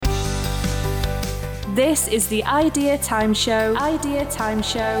This is the Idea Time Show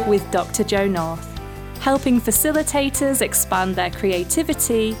with Dr. Jo North, helping facilitators expand their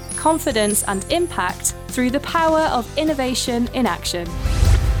creativity, confidence and impact through the power of innovation in action.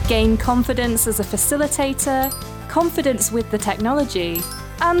 Gain confidence as a facilitator, confidence with the technology,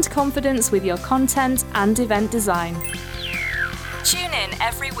 and confidence with your content and event design. Tune in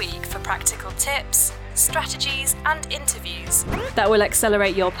every week for practical tips, strategies and interviews that will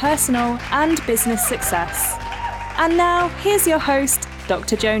accelerate your personal and business success. And now, here's your host,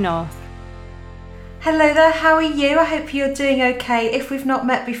 Dr. Jo North. Hello there, how are you? I hope you're doing okay. If we've not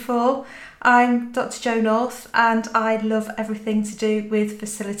met before, I'm Dr. Jo North and I love everything to do with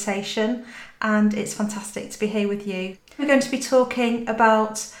facilitation, and it's fantastic to be here with you. We're going to be talking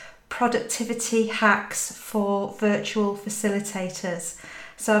about productivity hacks for virtual facilitators.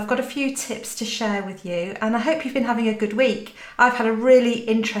 So I've got a few tips to share with you and I hope you've been having a good week. I've had a really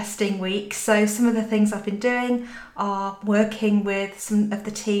interesting week. So some of the things I've been doing are working with some of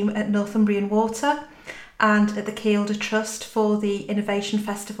the team at Northumbrian Water and at the Kielder Trust for the Innovation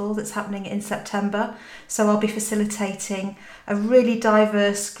Festival that's happening in September. So I'll be facilitating a really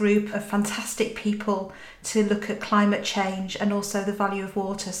diverse group of fantastic people to look at climate change and also the value of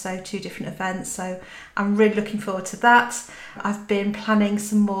water, so two different events. So I'm really looking forward to that. I've been planning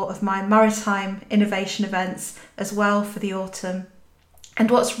some more of my maritime innovation events as well for the autumn.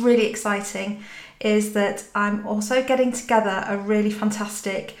 And what's really exciting is that I'm also getting together a really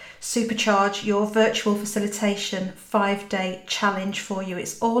fantastic Supercharge Your Virtual Facilitation 5-day challenge for you.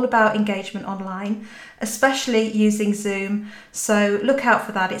 It's all about engagement online, especially using Zoom. So look out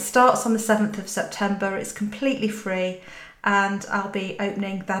for that. It starts on the 7th of September. It's completely free and I'll be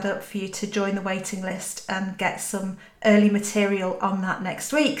opening that up for you to join the waiting list and get some early material on that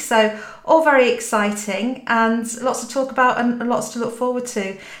next week. So all very exciting and lots to talk about and lots to look forward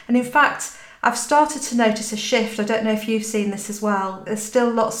to. And in fact, I've started to notice a shift. I don't know if you've seen this as well. There's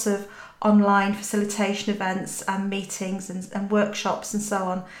still lots of online facilitation events and meetings and workshops and so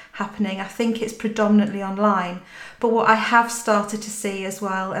on happening. I think it's predominantly online. But what I have started to see as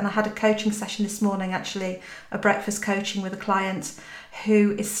well, and I had a coaching session this morning actually, a breakfast coaching with a client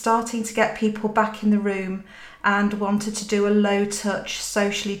who is starting to get people back in the room and wanted to do a low touch,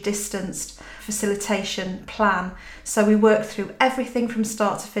 socially distanced facilitation plan. So we worked through everything from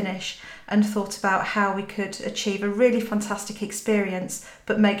start to finish and thought about how we could achieve a really fantastic experience,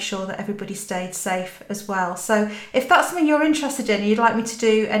 but make sure that everybody stayed safe as well. So if that's something you're interested in and you'd like me to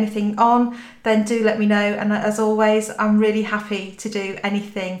do anything on, then do let me know. And as always, I'm really happy to do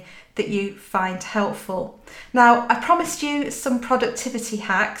anything that you find helpful. Now, I promised you some productivity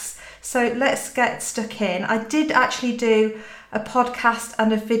hacks, so let's get stuck in. I did actually do a podcast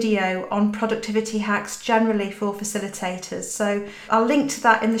and a video on productivity hacks generally for facilitators. So I'll link to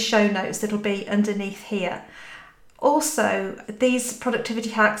that in the show notes that'll be underneath here. Also, these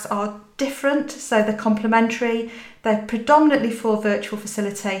productivity hacks are different, so they're complementary. They're predominantly for virtual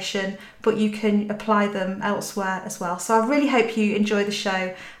facilitation, but you can apply them elsewhere as well. So I really hope you enjoy the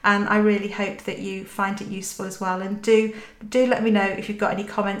show and I really hope that you find it useful as well. And do let me know if you've got any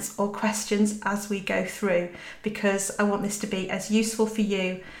comments or questions as we go through, because I want this to be as useful for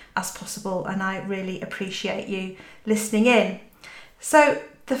you as possible and I really appreciate you listening in. So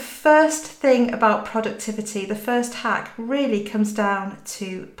the first thing about productivity, the first hack really comes down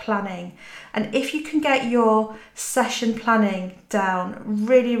to planning. And if you can get your session planning down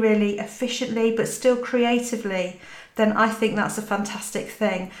really, really efficiently, but still creatively, then I think that's a fantastic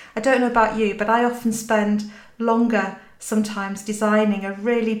thing. I don't know about you, but I often spend longer sometimes designing a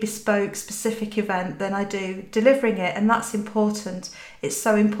really bespoke, specific event than I do delivering it. And that's important. It's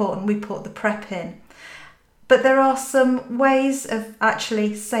so important we put the prep in. But there are some ways of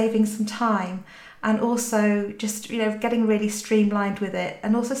actually saving some time and also just, getting really streamlined with it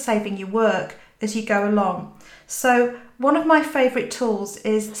and also saving you work as you go along. So one of my favourite tools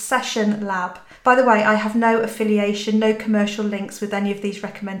is Session Lab. By the way, I have no affiliation, no commercial links with any of these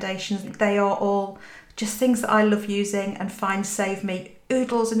recommendations. They are all just things that I love using and find save me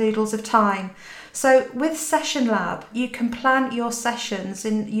oodles and oodles of time. So with Session Lab, you can plan your sessions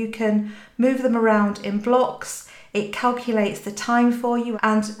and you can move them around in blocks. It calculates the time for you.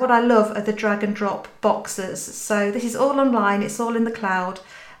 And what I love are the drag and drop boxes. So this is all online, it's all in the cloud.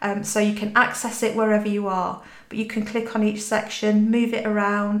 So you can access it wherever you are, but you can click on each section, move it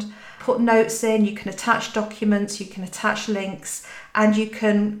around, put notes in, you can attach documents, you can attach links, and you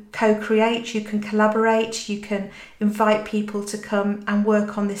can co-create, you can collaborate, you can invite people to come and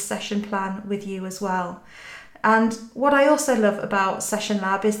work on this session plan with you as well. And what I also love about Session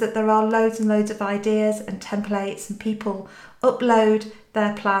Lab is that there are loads and loads of ideas and templates and people upload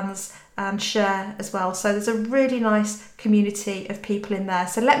their plans and share as well. So there's a really nice community of people in there.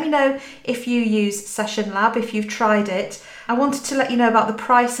 So let me know if you use Session Lab, if you've tried it. I wanted to let you know about the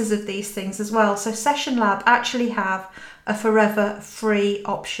prices of these things as well. So Session Lab actually have a forever free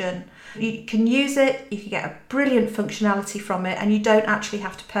option. You can use it, you can get a brilliant functionality from it, and you don't actually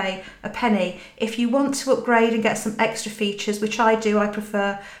have to pay a penny. If you want to upgrade and get some extra features, which I do, I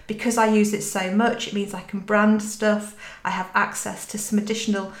prefer, because I use it so much, it means I can brand stuff, I have access to some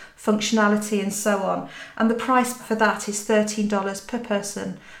additional functionality and so on. And the price for that is $13 per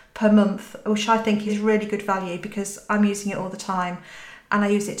person per month, which I think is really good value because I'm using it all the time and I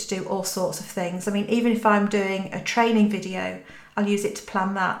use it to do all sorts of things. I mean, even if I'm doing a training video, I'll use it to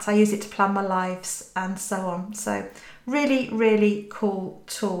plan that. I use it to plan my lives and so on. So really, really cool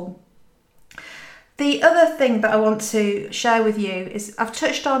tool. The other thing that I want to share with you is I've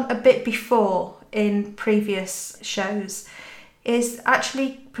touched on a bit before in previous shows, is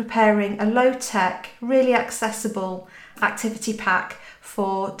actually preparing a low-tech, really accessible activity pack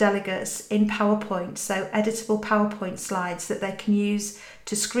for delegates in PowerPoint, so editable PowerPoint slides that they can use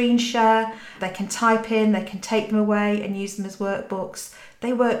to screen share, they can type in, they can take them away and use them as workbooks.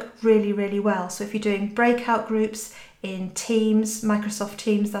 They work really, really well. So if you're doing breakout groups in Teams, Microsoft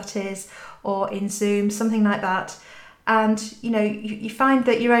Teams that is, or in Zoom, something like that, and you find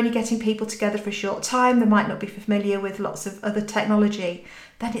that you're only getting people together for a short time, they might not be familiar with lots of other technology,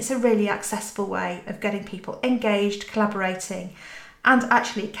 then it's a really accessible way of getting people engaged, collaborating, and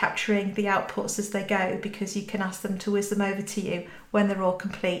actually capturing the outputs as they go, because you can ask them to whiz them over to you when they're all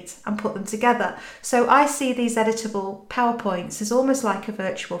complete and put them together. So I see these editable PowerPoints as almost like a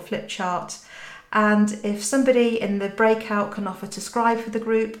virtual flip chart. And if somebody in the breakout can offer to scribe for the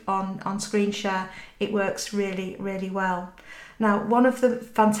group on screen share, it works really, really well. Now, one of the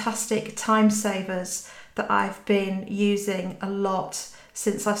fantastic time savers that I've been using a lot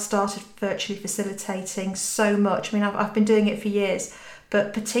since I've started virtually facilitating so much. I mean, I've been doing it for years,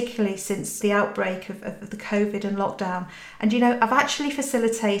 but particularly since the outbreak of the COVID and lockdown. And I've actually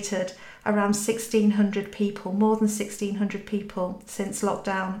facilitated around 1,600 people, more than 1,600 people since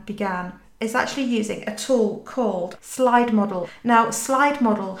lockdown began. It's actually using a tool called Slide Model. Now, Slide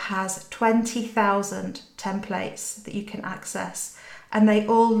Model has 20,000 templates that you can access, and they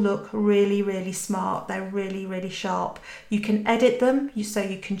all look really, really smart. They're really, really sharp. You can edit them, so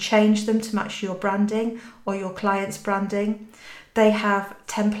you can change them to match your branding or your client's branding. They have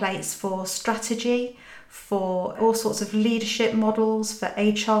templates for strategy, for all sorts of leadership models, for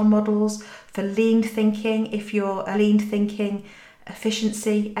HR models, for lean thinking, if you're a lean thinking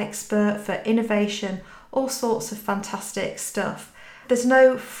efficiency expert, for innovation, all sorts of fantastic stuff. There's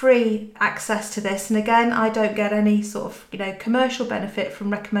no free access to this, and again, I don't get any sort of commercial benefit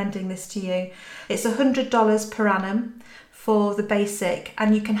from recommending this to you. It's $100 per annum for the basic,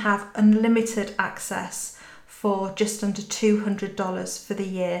 and you can have unlimited access for just under $200 for the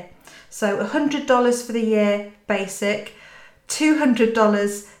year. So $100 for the year basic,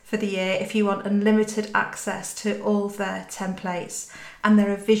 $200 for the year if you want unlimited access to all their templates. And there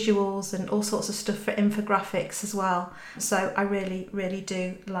are visuals and all sorts of stuff for infographics as well. So I really, really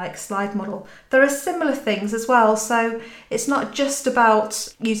do like Slide Model. There are similar things as well. So it's not just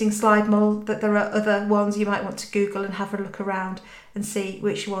about using Slide Model, that there are other ones you might want to Google and have a look around and see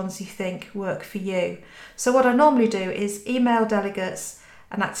which ones you think work for you. So what I normally do is email delegates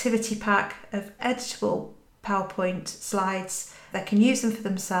an activity pack of editable PowerPoint slides. They can use them for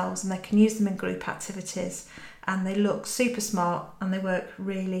themselves and they can use them in group activities, and they look super smart and they work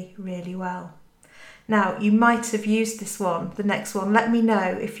really, really well. Now, you might have used this one, the next one. Let me know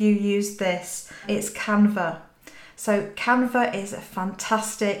if you used this. It's Canva. So Canva is a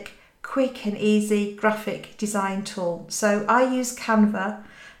fantastic, quick and easy graphic design tool. So I use Canva,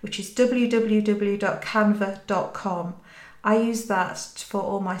 which is www.canva.com. I use that for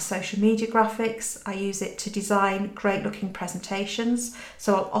all my social media graphics. I use it to design great looking presentations.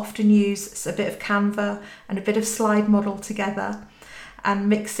 So I'll often use a bit of Canva and a bit of Slide Model together and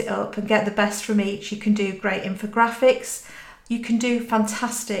mix it up and get the best from each. You can do great infographics. You can do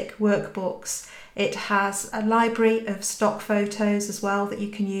fantastic workbooks. It has a library of stock photos as well that you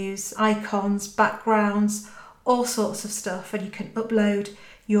can use, icons, backgrounds, all sorts of stuff, and you can upload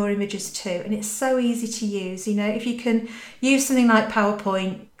your images too, and it's so easy to use. If you can use something like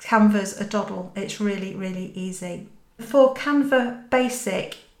PowerPoint, Canva's a doddle. It's really, really easy. For Canva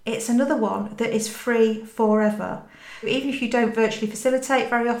Basic, it's another one that is free forever. Even if you don't virtually facilitate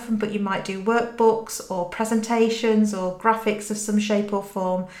very often, but you might do workbooks or presentations or graphics of some shape or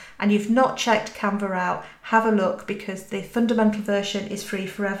form, and you've not checked Canva out, have a look, because the fundamental version is free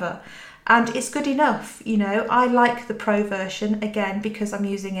forever. And it's good enough, you know. I like the Pro version, again, because I'm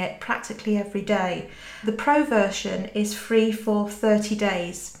using it practically every day. The Pro version is free for 30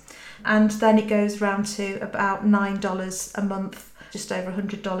 days, and then it goes around to about $9 a month, just over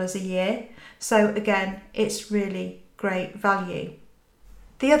 $100 a year. So again, it's really great value.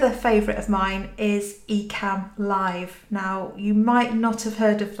 The other favourite of mine is Ecamm Live. Now, you might not have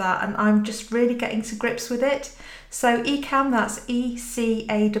heard of that, and I'm just really getting to grips with it. So Ecamm, that's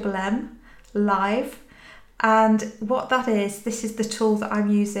E-C-A-M-M, Live. And what that is, this is the tool that I'm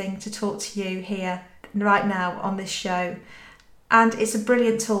using to talk to you here right now on this show. And it's a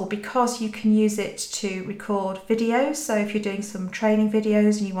brilliant tool because you can use it to record videos. So if you're doing some training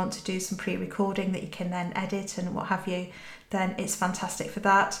videos and you want to do some pre-recording that you can then edit and what have you, then it's fantastic for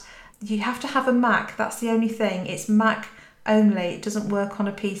that. You have to have a Mac, that's the only thing. It's Mac only, it doesn't work on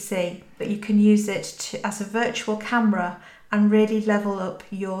a PC, but you can use it as a virtual camera and really level up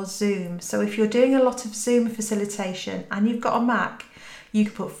your Zoom. So if you're doing a lot of Zoom facilitation and you've got a Mac, you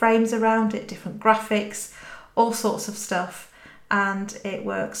can put frames around it, different graphics, all sorts of stuff, and it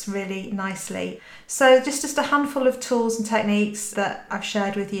works really nicely. So just a handful of tools and techniques that I've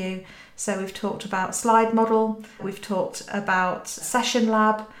shared with you. So we've talked about Slide Model, we've talked about Session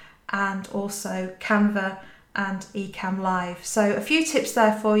Lab, and also Canva and Ecamm Live. So a few tips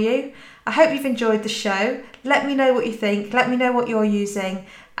there for you. I hope you've enjoyed the show. Let me know what you think, let me know what you're using,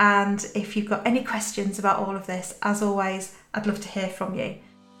 and if you've got any questions about all of this, as always, I'd love to hear from you.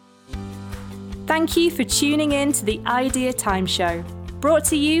 Thank you for tuning in to the Idea Time Show, brought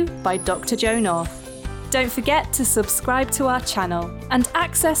to you by Dr. Jo North. Don't forget to subscribe to our channel and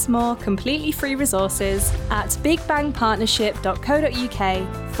access more completely free resources at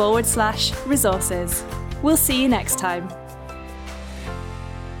bigbangpartnership.co.uk/resources. We'll see you next time.